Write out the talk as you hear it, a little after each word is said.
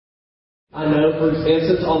I know, for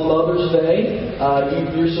instance, on Mother's Day,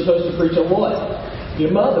 you're supposed to preach on what? Your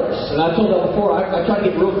mothers. And I told them before, I tried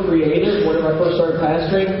to get real creative whenever I first started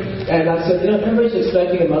pastoring. And I said, everybody's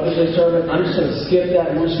expecting a Mother's Day sermon. I'm just going to skip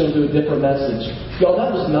that and we're just going to do a different message. Y'all,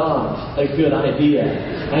 that was not a good idea.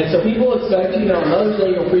 And so people expect, on Mother's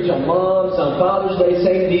Day you'll preach on moms, on Father's Day,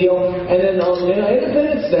 same deal. And then on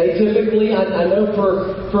Independence Day, typically, I know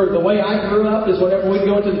for the way I grew up is whenever we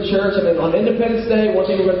go into the church, on Independence Day, one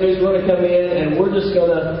thing we're going to do is we're going to come in and we're going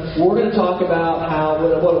to talk about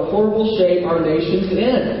what a horrible shape our nation's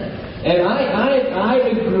in. And I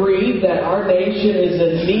agree that our nation is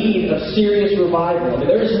in need of serious revival.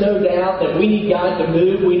 There's no doubt that we need God to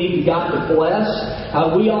move. We need God to bless.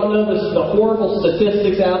 We all know the horrible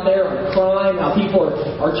statistics out there on crime, how people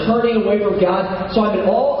are turning away from God. So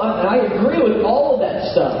I agree with all of that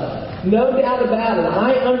stuff. No doubt about it.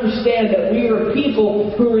 I understand that we are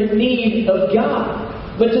people who are in need of God.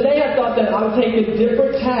 But today I thought that I would take a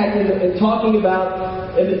different tack in talking about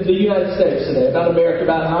the United States today, about America,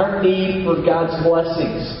 about our need for God's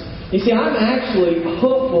blessings. You see, I'm actually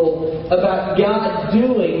hopeful about God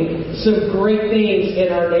doing some great things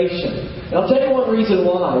in our nation. And I'll tell you one reason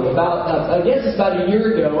why. I guess it's about a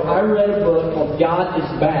year ago, I read a book called God is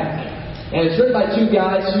Back. And it's written by two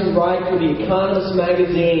guys who write for The Economist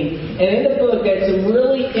magazine. And in the book, they had some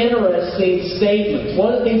really interesting statements.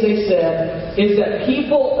 One of the things they said is that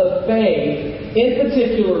people of faith, in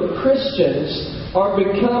particular Christians, are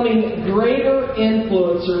becoming greater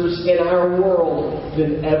influencers in our world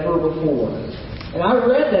than ever before. And I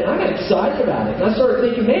read that, and I got excited about it. And I started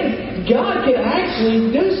thinking, man, God can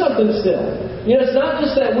actually do something still. It's not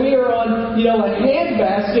just that we are on, a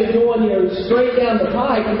handbasket going, straight down the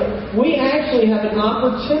pike. We actually have an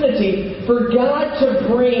opportunity for God to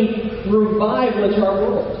bring revival into our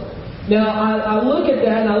world. Now, I look at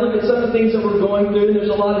that, and I look at some of the things that we're going through, and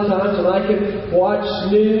there's a lot of times when I can watch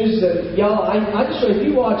news, and y'all, I just say, if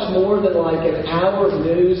you watch more than like an hour of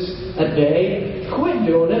news a day, quit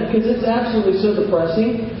doing it, because it's absolutely so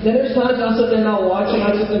depressing. Then there's times I'll sit there and I'll watch it, and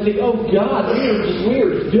I sit there and think, oh God, we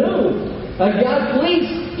are doomed. God, please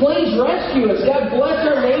rescue us. God, bless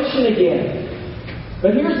our nation again.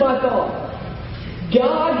 But here's my thought.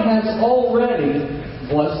 God has already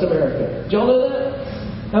blessed America. Did y'all know that?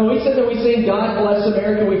 Now, we sit there, we sing, God bless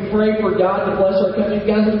America. We pray for God to bless our country.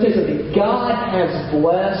 Guys, let me tell you something. God has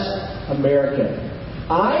blessed America.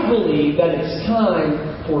 I believe that it's time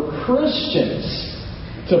for Christians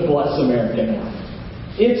to bless America now.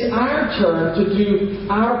 It's our turn to do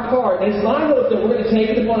our part. And it's my hope that we're going to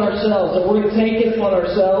take it upon ourselves, as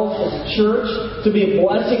a church to be a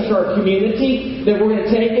blessing to our community, that we're going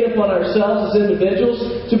to take it upon ourselves as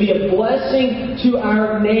individuals to be a blessing to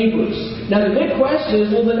our neighbors. Now the big question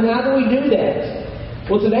is, well then how do we do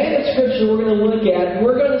that? Well, today in the Scripture we're going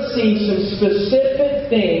to see some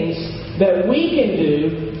specific things that we can do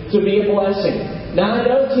to be a blessing. Now, I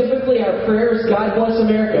know typically our prayer is, God bless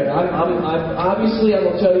America. Obviously, I'm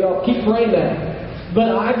going to tell you all, keep praying that.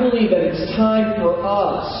 But I believe that it's time for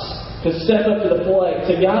us to step up to the plate.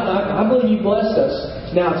 Say, God, I believe you blessed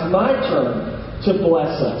us. Now it's my turn to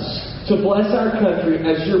bless us. To bless our country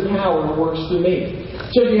as your power works through me.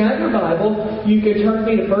 So if you have your Bible, you can turn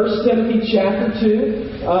me to 1 Timothy chapter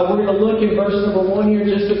 2. We're going to look at verse number 1 here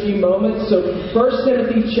in just a few moments. So 1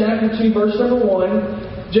 Timothy chapter 2, verse number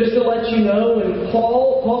 1. Just to let you know, and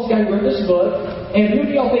Paul's the guy who wrote this book, and who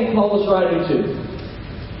do y'all think Paul was writing to?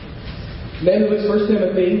 Maybe it was 1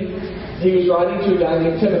 Timothy. He was writing to a guy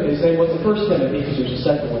named Timothy. His name wasn't 1 Timothy, because there's a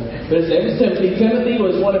second one. But his name was Timothy. Timothy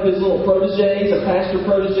was one of his little proteges, a pastor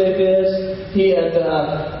protege of his.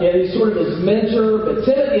 He's sort of his mentor. But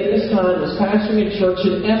Timothy at this time was pastoring a church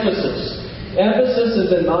in Ephesus. Ephesus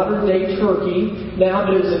is in modern-day Turkey now,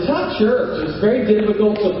 but it was a tough church. It was very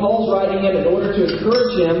difficult, so Paul's writing him in order to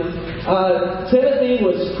encourage him. Timothy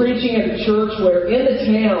was preaching at a church where in the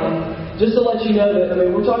town, just to let you know that,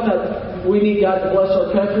 we're talking about we need God to bless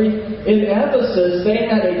our country. In Ephesus,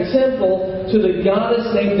 they had a temple to the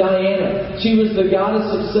goddess named Diana. She was the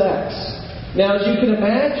goddess of sex. Now, as you can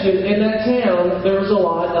imagine, in that town, there was a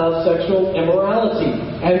lot of sexual immorality.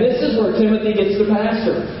 And this is where Timothy gets the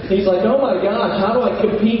pastor. He's like, oh my gosh, how do I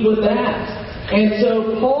compete with that? And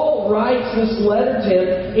so Paul writes this letter to him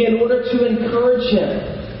in order to encourage him.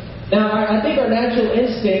 Now, I think our natural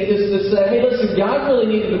instinct is to say, hey, listen, God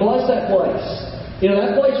really needed to bless that place.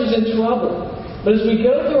 That place was in trouble. But as we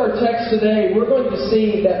go through our text today, we're going to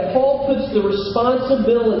see that Paul puts the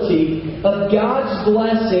responsibility of God's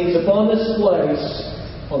blessings upon this place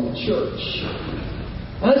on the church.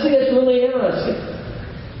 I think that's really interesting.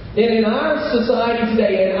 And in our society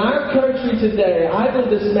today, in our country today, I believe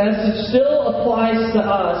this message still applies to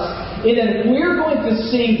us in that if we're going to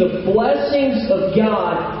see the blessings of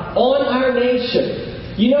God on our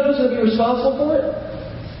nation, you know who's going to be responsible for it?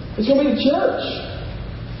 It's going to be the church.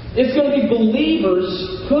 It's going to be believers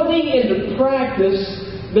putting into practice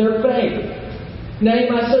their faith. Now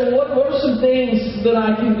you might say, what are some things that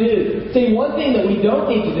I can do? See, one thing that we don't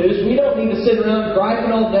need to do is we don't need to sit around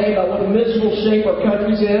griping all day about what a miserable shape our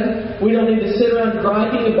country's in. We don't need to sit around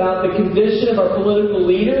griping about the condition of our political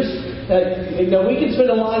leaders. We can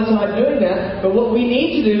spend a lot of time doing that, but what we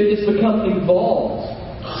need to do is become involved.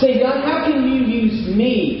 Say, God, how can you use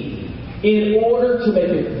me in order to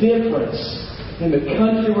make a difference in the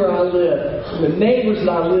country where I live, in the neighbors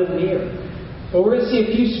that I live near? Well, we're going to see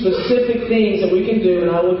a few specific things that we can do,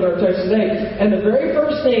 and I'll look at our text today. And the very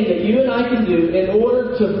first thing that you and I can do in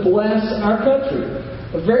order to bless our country,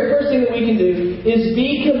 the very first thing that we can do is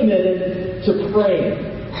be committed to praying.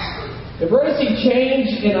 If we're going to see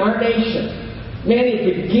change in our nation, man, it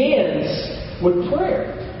begins with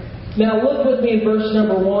prayer. Now look with me in verse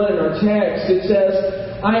number 1 in our text. It says,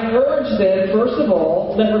 I urge then, first of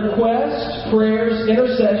all, that requests, prayers,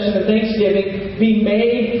 intercession, and thanksgiving be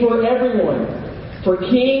made for everyone, for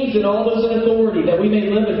kings and all those in authority, that we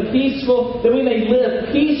may live peaceful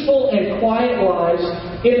and quiet lives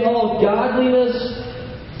in all godliness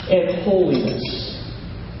and holiness.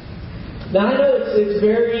 Now I know it's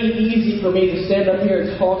very easy for me to stand up here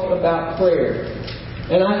and talk about prayer.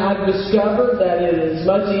 And I've discovered that it is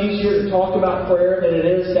much easier to talk about prayer than it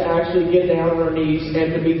is to actually get down on our knees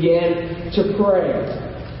and to begin to pray.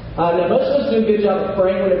 Now, most of us do a good job of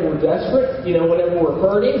praying whenever we're desperate. Whenever we're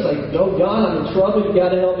hurting, it's like, oh God, I'm in trouble. You've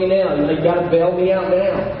got to help me now. You've got to bail me out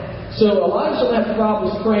now. So a lot of us don't have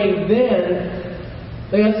problems praying then,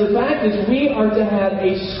 because the fact is we are to have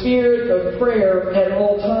a spirit of prayer at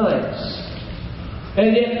all times.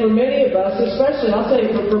 And yet for many of us, especially, I'll tell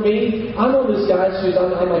you, for me, I'm one of those guys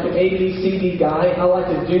I'm like an A, B, C, D guy. I like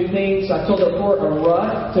to do things. I told you before, a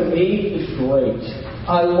rut to me is great.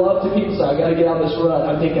 I love to people say, I got to get out of this rut.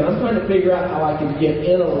 I'm thinking, I'm trying to figure out how I can get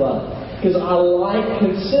in a rut. Because I like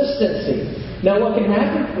consistency. Now what can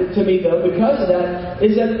happen to me though, because of that,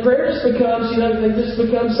 is that prayer just becomes, it just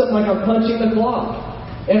becomes something like I'm punching the clock.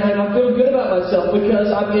 And I feel good about myself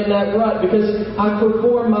because I'm in that rut, because I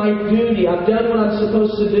perform my duty. I've done what I'm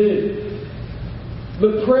supposed to do.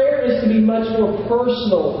 But prayer is to be much more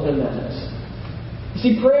personal than that. You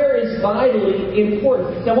see, prayer is vitally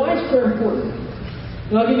important. Now, why is prayer important?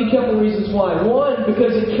 And I'll give you a couple of reasons why. One,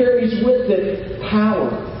 because it carries with it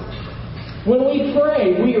power. When we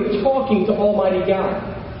pray, we are talking to Almighty God.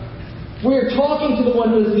 We are talking to the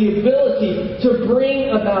one who has the ability to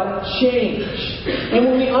bring about change. And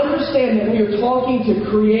when we understand that we are talking to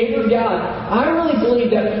Creator God, I really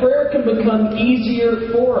believe that prayer can become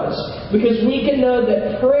easier for us, because we can know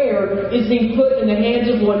that prayer is being put in the hands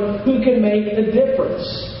of one who can make a difference.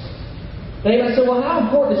 Now you might say, well, how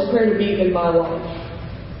important is prayer to be in my life?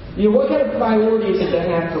 What kind of priority is it to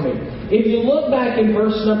have for me? If you look back in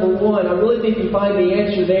verse number 1, I really think you find the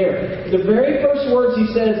answer there. The very first words he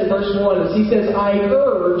says in verse 1 is, he says, I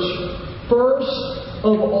urge first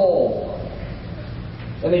of all.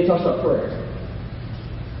 And then he talks about prayer.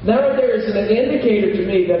 That right there is an indicator to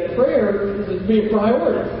me that prayer is to be a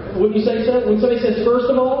priority. Wouldn't you say so? When somebody says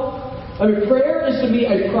first of all, prayer is to be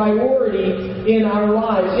a priority in our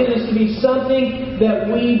lives. It is to be something that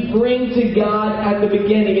we bring to God at the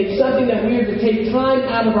beginning. It's something that we are to take time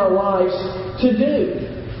out of our lives to do.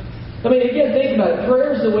 Again, think about it.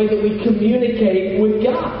 Prayer is the way that we communicate with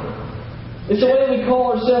God. It's the way that we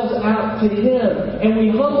call ourselves out to Him, and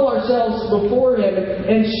we humble ourselves before Him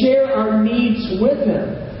and share our needs with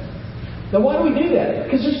Him. Now, why do we do that?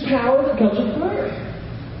 Because there's power that comes with prayer.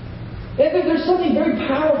 There's something very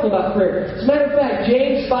powerful about prayer. As a matter of fact,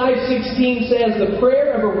 James 5:16 says, the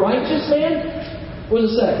prayer of a righteous man, what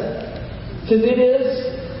does it say? It says it is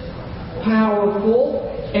powerful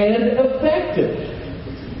and effective.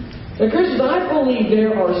 Now, Christians, I believe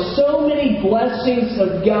there are so many blessings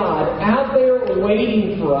of God out there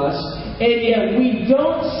waiting for us, and yet we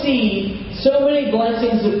don't see so many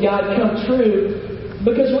blessings of God come true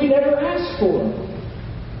because we never ask for them.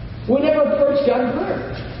 We never approach God in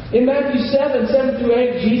prayer. In Matthew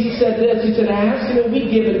 7:7-8, Jesus said this. He said, ask and it will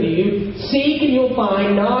be given to you. Seek and you'll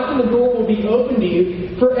find. Knock and the door will be opened to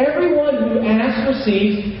you. For everyone who asks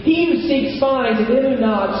receives. He who seeks finds. And him who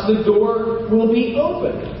knocks, the door will be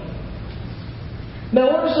opened.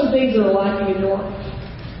 Now, what are some things that are lacking in your life?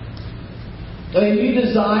 If you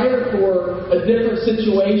desire for a different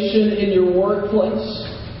situation in your workplace,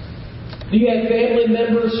 Do you have family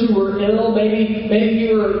members who are ill? Maybe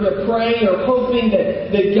you are praying or hoping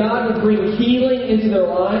that God would bring healing into their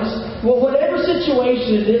lives. Well, whatever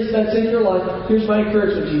situation it is that's in your life, here's my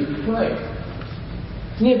encouragement to you. Pray.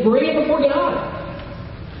 Bring it before God.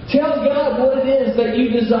 Tell God what it is that you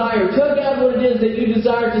desire. Tell God what it is that you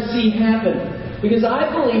desire to see happen. Because I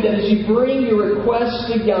believe that as you bring your requests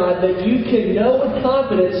to God, that you can know with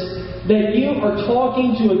confidence that you are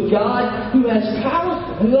talking to a God who has power.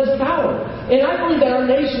 And I believe that our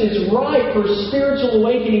nation is ripe for spiritual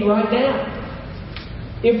awakening right now.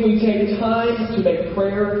 If we take time to make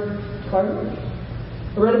prayer priority.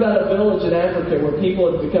 I read about a village in Africa where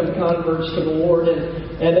people had become converts to the Lord,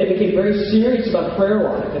 and they became very serious about prayer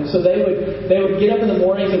life. And so they would get up in the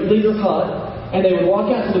morning, they would leave their hut, and they would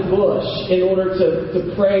walk out to the bush in order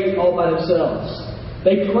to pray all by themselves.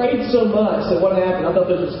 They prayed so much that what happened, I thought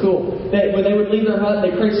this was cool. When they would leave their hut,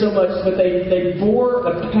 they prayed so much that they bore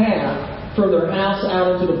a path from their house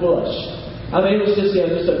out into the bush. I mean, it was just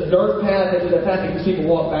a dirt path into the path because people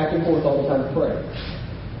walk back and forth all the time to pray.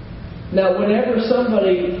 Now, whenever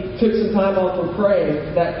somebody took some time off from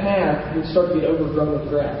praying, that path would start to get overgrown with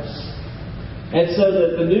grass. And so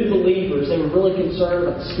the new believers, they were really concerned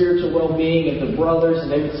about the spiritual well-being of the brothers,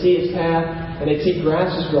 and they would see his path, and they'd see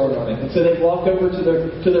grasses growing on it. And so they'd walk over to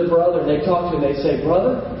their brother, and they'd talk to him, and they'd say,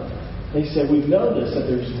 "Brother," they said, "we've noticed that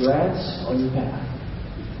there's grass on your path."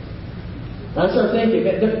 And I started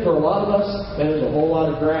thinking, for a lot of us, there's a whole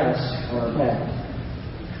lot of grass on our path.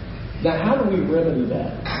 Now, how do we remedy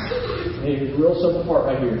that? The real simple part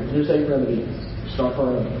right here. Here's a remedy. Start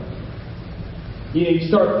praying. You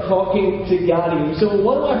start talking to God. And you say, well,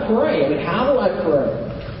 what do I pray? I mean, how do I pray?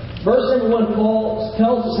 Verse number 1, Paul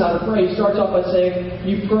tells us how to pray. He starts off by saying,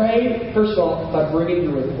 you pray, first of all, by bringing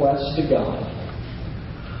your requests to God.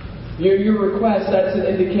 Your request, that's an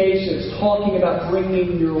indication. It's talking about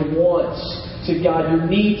bringing your wants to God, your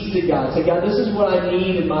needs to God. Say, God, this is what I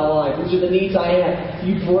need in my life. These are the needs I have.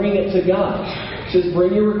 You bring it to God. It says,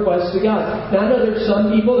 bring your requests to God. Now, I know there's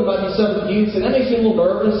some people, there might be some of you, and that makes me a little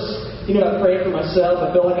nervous. I pray for myself.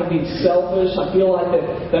 I feel like I'm being selfish. I feel like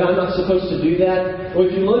that I'm not supposed to do that. Well,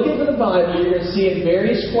 if you look into the Bible, you're going to see in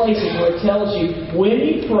various places where it tells you when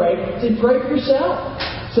you pray, to pray for yourself.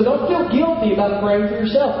 So don't feel guilty about praying for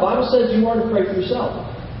yourself. The Bible says you are to pray for yourself.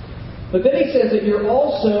 But then he says that you're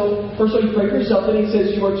also, first of all, you pray for yourself, then he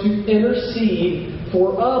says you are to intercede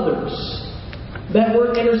for others. That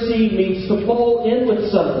word intercede means to fall in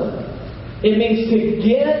with someone. It means to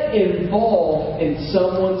get involved in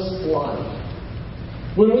someone's life.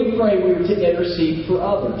 When we pray, we're to intercede for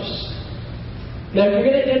others. Now, if you're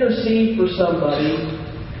going to intercede for somebody,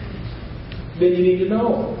 then you need to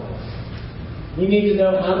know them. You need to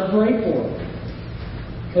know how to pray for them.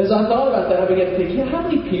 As I thought about that, I began to think, how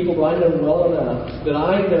many people do I know well enough that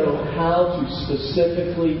I know how to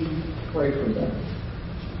specifically pray for them?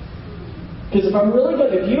 Because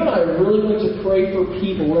if you and I are really going to pray for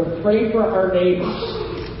people, we're going to pray for our neighbors,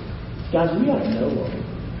 guys, we got to know them.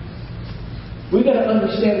 We've got to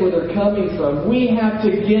understand where they're coming from. We have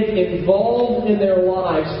to get involved in their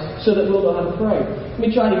lives so that we'll know how to pray. Let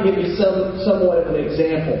me try to give you somewhat of an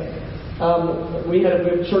example. We had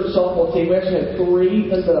a church softball team. We actually had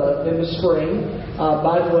 3 in the spring.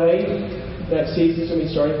 By the way, that season's going to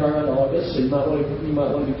be starting around August, so you might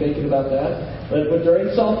want to be thinking about that. But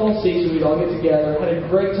during softball season, we'd all get together. Had a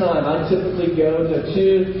great time. I typically go to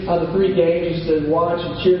 2 out of the 3 games just to watch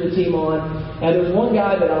and cheer the team on. And there was one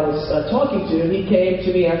guy that I was talking to, and he came to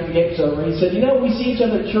me after the game was over. And he said, we see each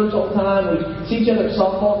other at church all the time. We see each other at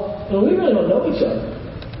softball, and we really don't know each other.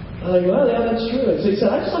 I'm like, well, yeah, that's true. And so he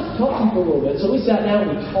said, I just like to talk to him for a little bit. So we sat down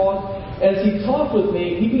and we talked. And as he talked with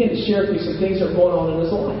me, he began to share with me some things that are going on in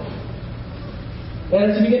his life. And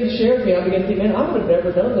as he began to share with me, I began to think, man, I would have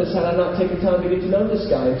never done this had I not taken time to get to know this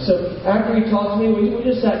guy. So after he talked to me, we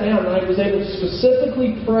just sat down, and I was able to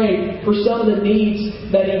specifically pray for some of the needs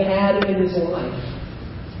that he had in his life.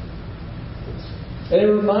 And it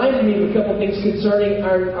reminded me of a couple of things concerning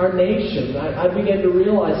our nation. I began to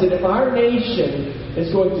realize that if our nation is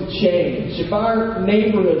going to change, if our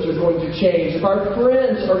neighborhoods are going to change, if our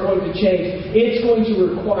friends are going to change, it's going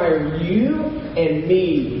to require you and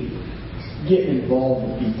me getting involved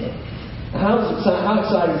with people. How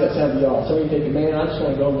exciting does that sound to y'all? Some of you thinking, man, I just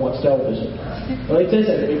want to go and watch television. Well, it says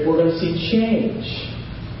that if we're going to see change,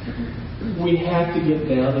 we have to get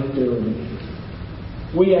down and dirty.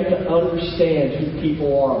 We have to understand who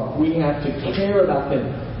people are. We have to care about them.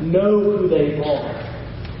 Know who they are.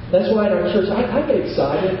 That's why in our church, I get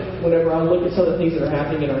excited whenever I look at some of the things that are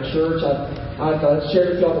happening in our church. I've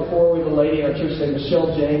shared with y'all before, we have a lady in our church named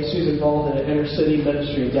Michelle James, who's involved in an inner city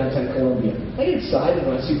ministry in downtown Columbia. I get excited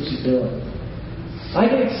when I see what she's doing. I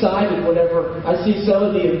get excited whenever I see some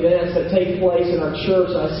of the events that take place in our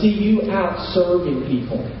church. I see you out serving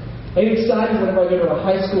people. I get excited whenever I go to our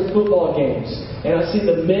high school football games and I see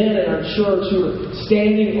the men in our church who are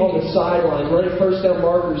standing on the sidelines, running first down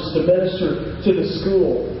markers to minister to the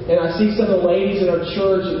school. And I see some of the ladies in our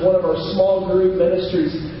church in one of our small group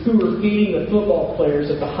ministries who are feeding the football players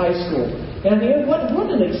at the high school. And I think, what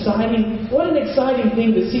an exciting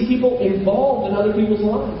thing to see people involved in other people's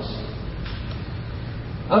lives.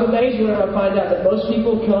 I'm amazed whenever I find out that most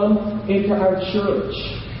people come into our church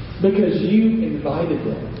because you invited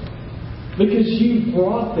them. Because you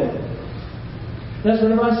brought them. That's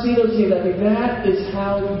whenever I see those things, I think that is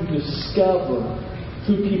how you discover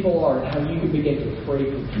who people are and how you can begin to pray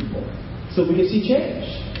for people so we can see change.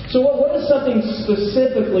 So what is something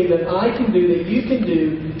specifically that I can do, that you can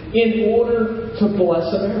do, in order to bless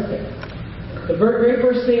America? The very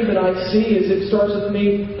first thing that I see is it starts with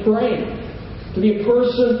me praying. To be a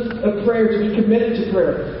person of prayer, to be committed to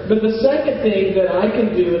prayer. But the second thing that I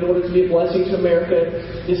can do in order to be a blessing to America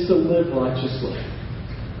is to live righteously.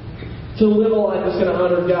 To live a life that's going to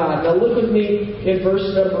honor God. Now look with me in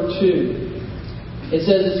verse number 2. It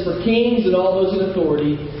says, it's for kings and all those in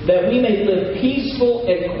authority, that we may live peaceful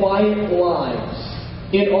and quiet lives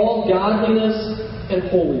in all godliness and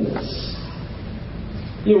holiness.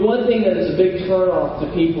 You know, one thing that is a big turn-off to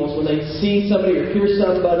people is when they see somebody or hear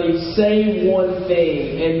somebody say one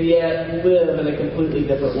thing and yet live in a completely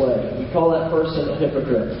different way. We call that person a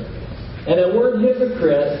hypocrite. And the word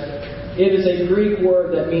hypocrite, it is a Greek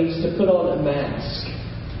word that means to put on a mask.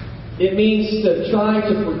 It means to try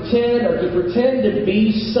to pretend to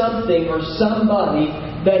be something or somebody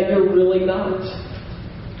that you're really not.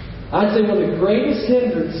 I'd say one of the greatest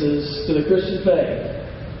hindrances to the Christian faith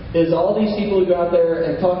is all these people who go out there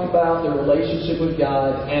and talk about their relationship with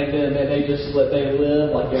God, and then they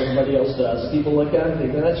live like everybody else does. People look at it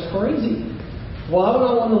and think, that's crazy. Why would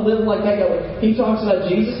I want to live like that guy? He talks about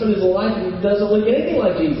Jesus, but his life doesn't look anything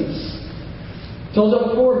like Jesus. I told you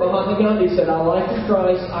before, Mahatma Gandhi said, I like your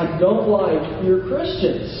Christ, I don't like your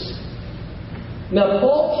Christians. Now,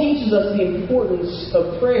 Paul teaches us the importance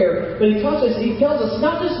of prayer, but he tells us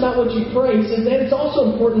not just about what you pray, he says that it's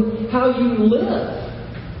also important how you live.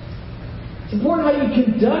 It's important how you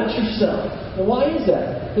conduct yourself. Now, why is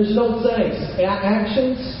that? There's an old saying,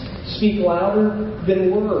 actions speak louder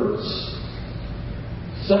than words.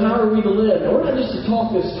 So how are we to live? Now, we're not just to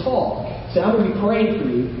talk this talk. Say, I'm going to be praying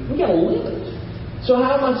for you. We've got to live it. So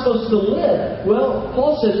how am I supposed to live? Well,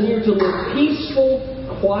 Paul says we are to live peaceful,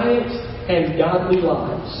 quiet, and godly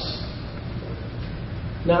lives.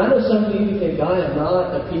 Now, I know some of you think I am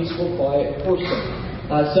not a peaceful, quiet person.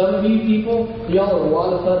 Some of you people, y'all are a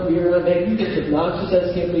lot of fun to be around. Man, you get obnoxious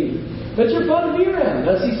as can be. But you're fun to be around.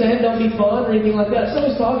 Now, see, saying don't be fun or anything like that. That's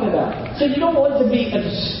what he's talking about. So you don't want to be a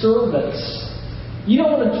disturbance. You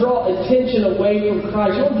don't want to draw attention away from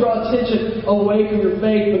Christ. You don't draw attention away from your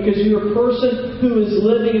faith because you're a person who is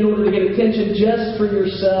living in order to get attention just for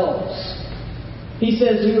yourselves. He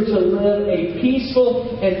says we are to live a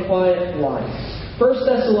peaceful and quiet life. 1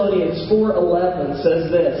 Thessalonians 4:11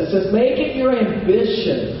 says this. It says, make it your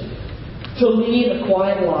ambition to lead a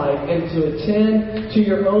quiet life and to attend to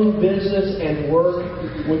your own business and work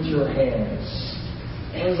with your hands.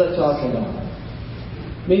 What is that talking about?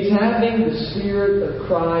 It means having the Spirit of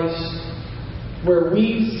Christ where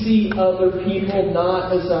we see other people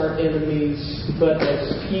not as our enemies, but as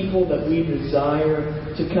people that we desire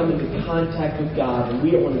to come into contact with God, and we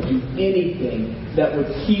don't want to do anything that would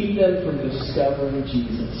keep them from discovering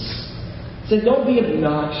Jesus. So don't be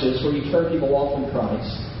obnoxious where you turn people off from Christ.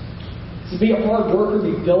 So be a hard worker,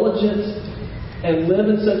 be diligent, and live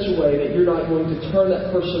in such a way that you're not going to turn that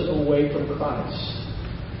person away from Christ.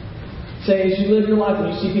 Say, as you live your life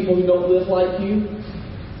and you see people who don't live like you,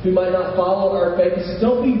 who might not follow our faith,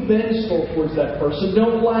 don't be vengeful towards that person.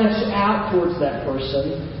 Don't lash out towards that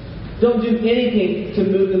person. Don't do anything to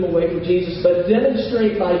move them away from Jesus, but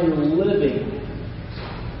demonstrate by your living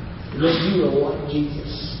that you are like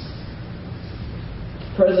Jesus.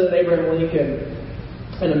 President Abraham Lincoln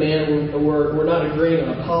and a man were not agreeing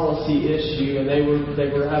on a policy issue, and they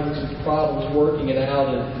were having some problems working it out.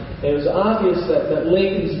 And it was obvious that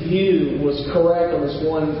Lincoln's view was correct on this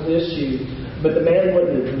one issue. But the man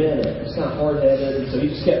wouldn't admit it. He was kind of hard-headed, and so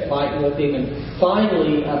he just kept fighting with him. And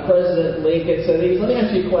finally, President Lincoln said, let me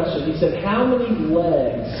ask you a question. He said, how many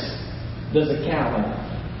legs does a cow have?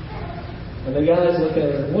 And the guy's looking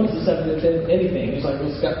at him, what does this have to do with anything? He's like,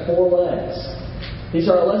 well, it's got 4 legs. He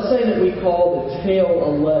said, all right, let's say that we call the tail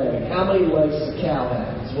a leg. How many legs does a cow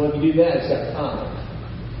have? said, well, if you do that, it's got time.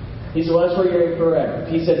 He said, well, that's where you're incorrect.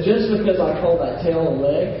 He said, just because I call that tail a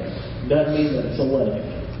leg doesn't mean that it's a leg.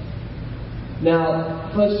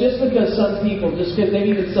 Now, folks, just because some people, just because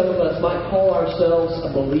maybe even some of us might call ourselves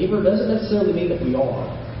a believer, doesn't necessarily mean that we are.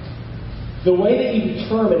 The way that you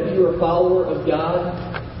determine if you're a follower of God,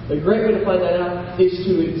 the great way to find that out is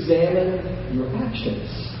to examine your actions.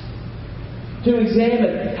 To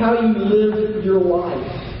examine how you live your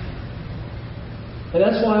life. And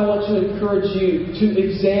that's why I want to encourage you to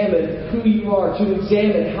examine who you are, to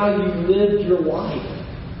examine how you lived your life.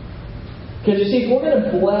 Because you see, if we're going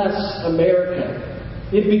to bless America,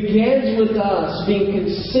 it begins with us being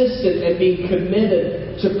consistent and being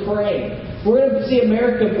committed to praying. If we're going to see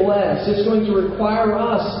America blessed, it's going to require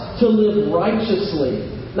us to live righteously.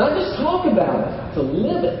 Not just talk about it, to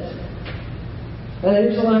live it. And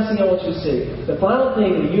here's the last thing I want you to see. The final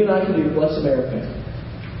thing that you and I can do to bless America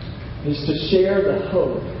is to share the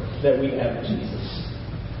hope that we have in Jesus.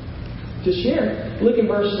 To share it. Look at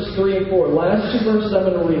verses 3 and 4. Last two verses I'm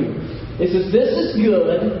going to read. It says, this is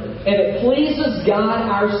good, and it pleases God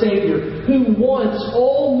our Savior, who wants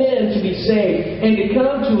all men to be saved and to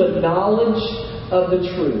come to a knowledge of the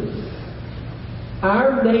truth.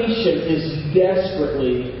 Our nation is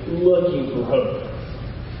desperately looking for hope.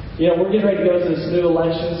 You know, we're getting ready to go into this new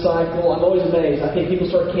election cycle. I'm always amazed. I think people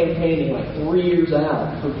start campaigning like 3 years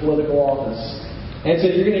out for political office. And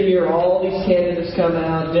so you're going to hear all these candidates come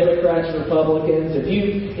out, Democrats, Republicans. If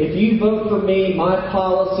you vote for me, my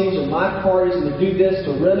policies or my party is going to do this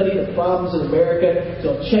to remedy the problems in America,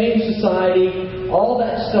 to change society, all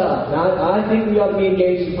that stuff. Now, I think we ought to be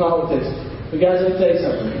engaged in politics. But guys, let me tell you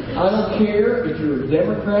something. I don't care if you're a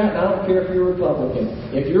Democrat, and I don't care if you're a Republican.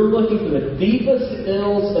 If you're looking for the deepest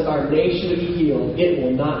ills of our nation to be healed, it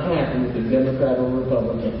will not happen with a Democrat or a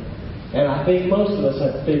Republican. And I think most of us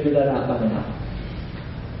have figured that out by now.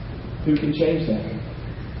 Who can change that?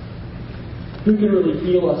 Who can really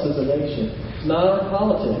heal us as a nation? It's not our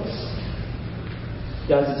politics.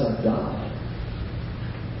 Guys, it's our God.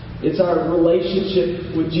 It's our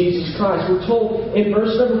relationship with Jesus Christ. We're told in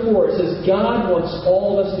verse number 4, it says, God wants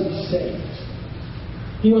all of us to be saved.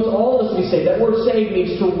 He wants all of us to be saved. That word saved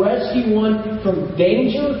means to rescue one from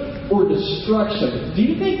danger or destruction. Do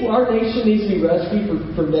you think our nation needs to be rescued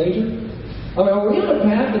from danger? I mean, are we on a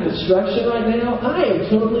path of destruction right now? I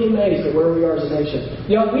am totally amazed at where we are as a nation.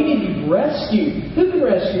 You know, we need to be rescued. Who can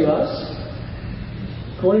rescue us?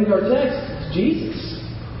 According to our text, it's Jesus.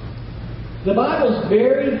 The Bible is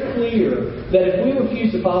very clear that if we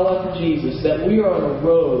refuse to follow after Jesus, that we are on a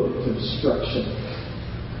road to destruction.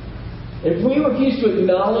 If we refuse to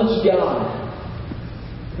acknowledge God,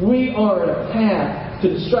 we are on a path to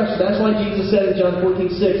destruction. That's why Jesus said in John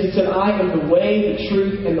 14:6, He said, I am the way, the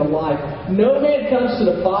truth, and the life. No man comes to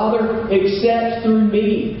the Father except through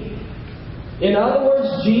me. In other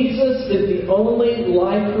words, Jesus is the only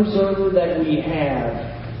life preserver that we have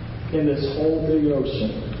in this whole big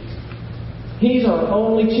ocean. He's our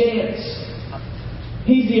only chance.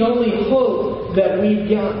 He's the only hope that we've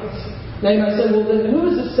got. Now you might say, well, then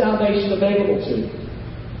who is this salvation available to?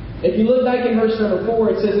 If you look back in verse number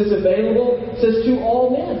 4, it says it's available. It says to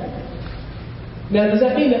all men. Now, does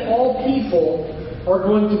that mean that all people are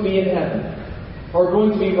going to be in heaven? Are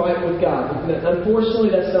going to be right with God?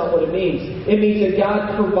 Unfortunately, that's not what it means. It means that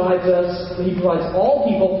God provides us, He provides all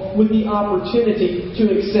people with the opportunity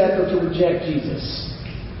to accept or to reject Jesus.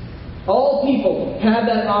 All people have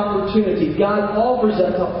that opportunity. God offers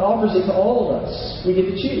it to all of us. We get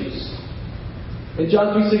to choose. In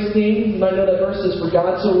John 3:16, you might know that verse says, For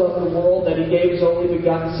God so loved the world that He gave His only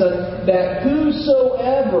begotten Son, that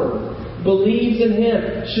whosoever believes in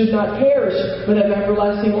Him should not perish, but have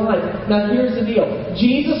everlasting life. Now here's the deal.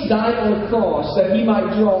 Jesus died on the cross that He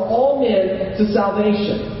might draw all men to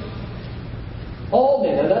salvation. All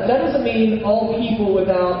men. Now that doesn't mean all people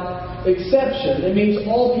without exception. It means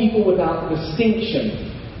all people without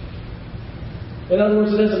distinction. In other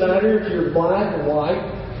words, it doesn't matter if you're black or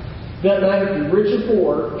white. Doesn't matter if you're rich or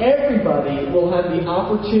poor, everybody will have the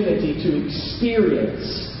opportunity to experience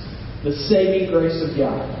the saving grace of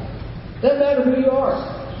God. Doesn't matter who you are.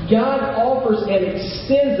 God offers and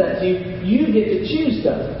extends that to you. You get to choose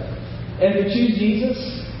them. And if you choose Jesus,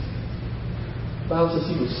 the Bible says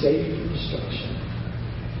He will save you from destruction.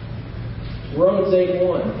 Romans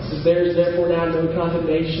 8:1 says, There is therefore now no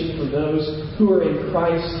condemnation for those who are in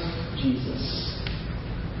Christ Jesus.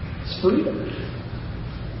 It's freedom.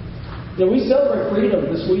 You know, we celebrate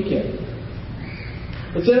freedom this weekend.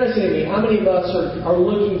 It's interesting to me, how many of us are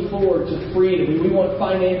looking forward to freedom? We want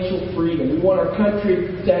financial freedom. We want our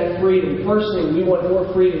country to have freedom. Personally, we want more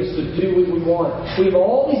freedoms to do what we want. We have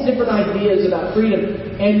all these different ideas about freedom,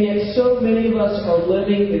 and yet so many of us are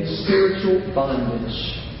living in spiritual bondage.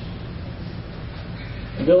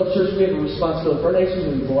 In Village Church, we have a responsibility. For our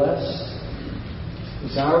nation to be blessed,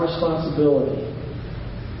 it's our responsibility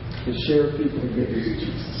to share with people the good news of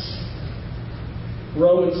Jesus.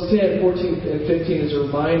 Romans 10, 14 and 15 is a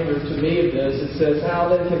reminder to me of this. It says, how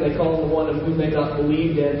then can they call on the one of whom they've not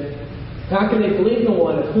believed in? How can they believe in the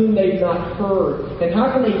one of whom they've not heard? And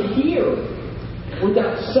how can they hear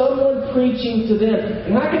without someone preaching to them?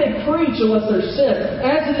 And how can they preach unless they're sent?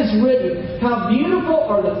 As it is written, how beautiful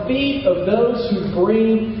are the feet of those who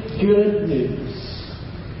bring good news.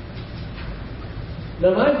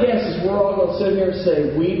 Now my guess is we're all going to sit here and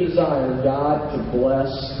say, we desire God to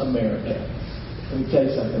bless America. Let me tell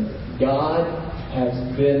you something. God has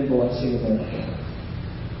been blessing America.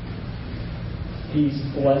 He's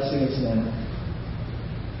blessing us now.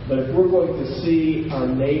 But if we're going to see our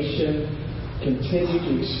nation continue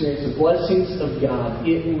to experience the blessings of God,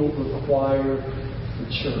 it will require the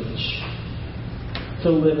church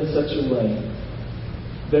to live in such a way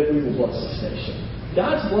that we will bless this nation.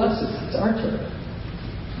 God's blessings. It's our turn.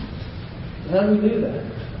 How do we do that?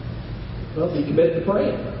 Well, be committed to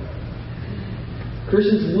praying.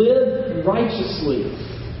 Christians live righteously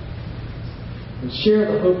and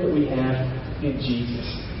share the hope that we have in Jesus.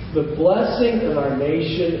 The blessing of our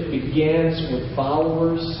nation begins with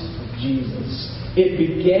followers of Jesus. It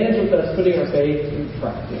begins with us putting our faith in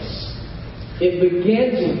practice. It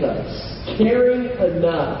begins with us caring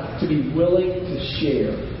enough to be willing to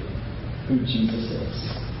share who Jesus is.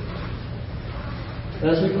 And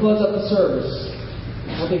as we close up the service,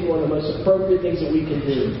 I think one of the most appropriate things that we can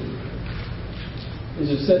do is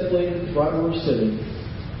to simply, right where we're sitting,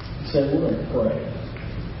 say, we're going to pray.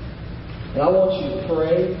 And I want you to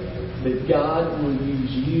pray that God will use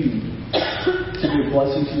you to be a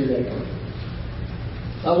blessing to your neighbor.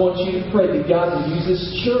 I want you to pray that God will use this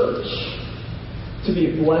church to be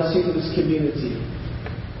a blessing to this community.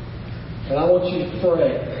 And I want you to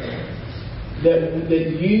pray that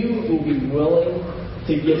you will be willing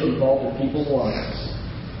to get involved in people's lives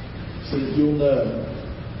so that you'll know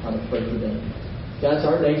how to pray for them. Guys,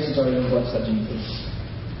 our nation's already been blessed by Jesus.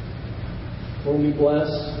 When we bless,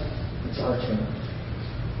 it's our turn.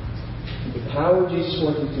 With the power of Jesus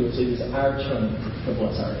working through us, it is our turn to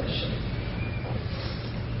bless our nation.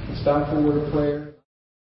 Let's bow for a word of prayer.